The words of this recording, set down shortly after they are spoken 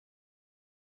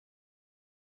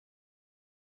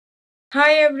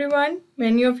Hi everyone,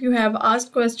 many of you have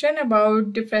asked question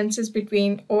about differences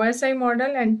between OSI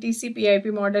model and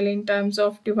TCP/IP model in terms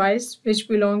of device which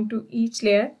belong to each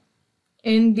layer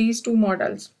in these two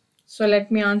models. So let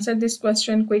me answer this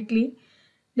question quickly.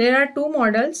 There are two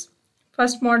models.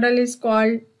 First model is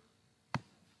called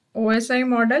OSI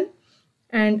model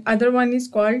and other one is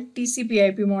called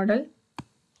TCP/IP model,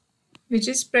 which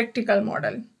is practical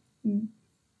model.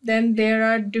 Then there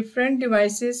are different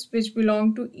devices which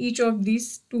belong to each of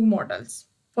these two models.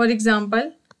 For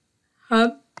example,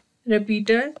 hub,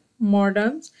 repeater,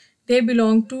 modems, they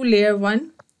belong to layer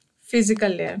 1 physical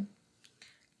layer.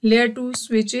 Layer 2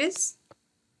 switches,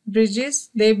 bridges,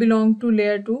 they belong to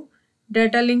layer 2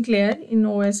 data link layer in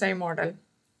OSI model.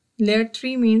 Layer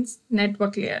 3 means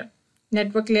network layer.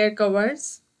 Network layer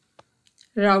covers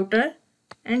router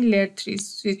and layer 3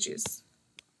 switches.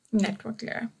 Network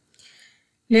layer.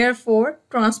 Layer 4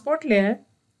 transport layer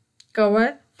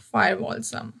cover firewall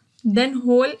sum. Then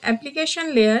whole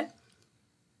application layer,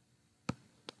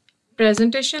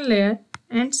 presentation layer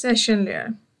and session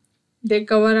layer. They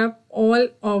cover up all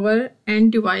our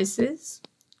end devices,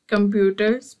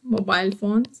 computers, mobile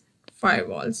phones,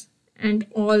 firewalls and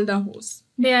all the hosts.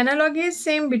 The analogy is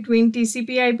same between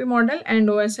TCP/IP model and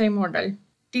OSI model.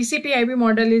 TCP/IP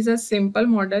model is a simple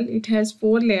model. It has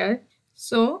 4 layers.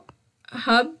 So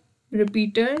hub,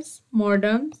 repeaters,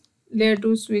 modems, layer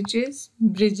 2 switches,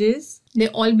 bridges, they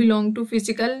all belong to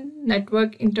physical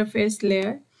network interface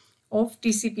layer of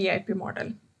TCP/IP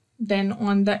model. Then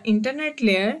on the internet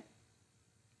layer,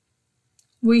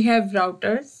 we have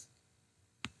routers,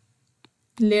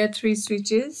 layer 3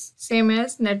 switches, same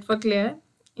as network layer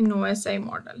in OSI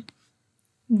model.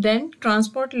 Then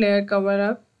transport layer cover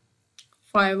up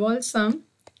firewall sum,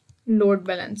 load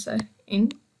balancer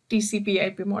in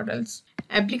TCP/IP models.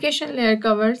 Application layer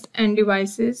covers end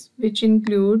devices which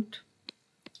include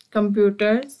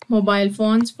computers, mobile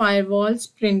phones, firewalls,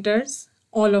 printers,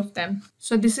 all of them.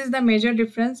 So this is the major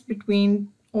difference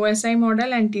between OSI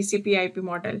model and TCP/IP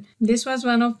model. This was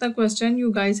one of the questions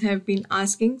you guys have been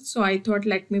asking, so I thought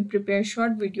let me prepare a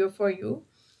short video for you.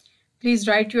 Please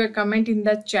write your comment in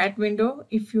the chat window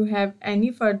if you have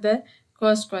any further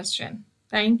question.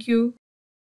 Thank you.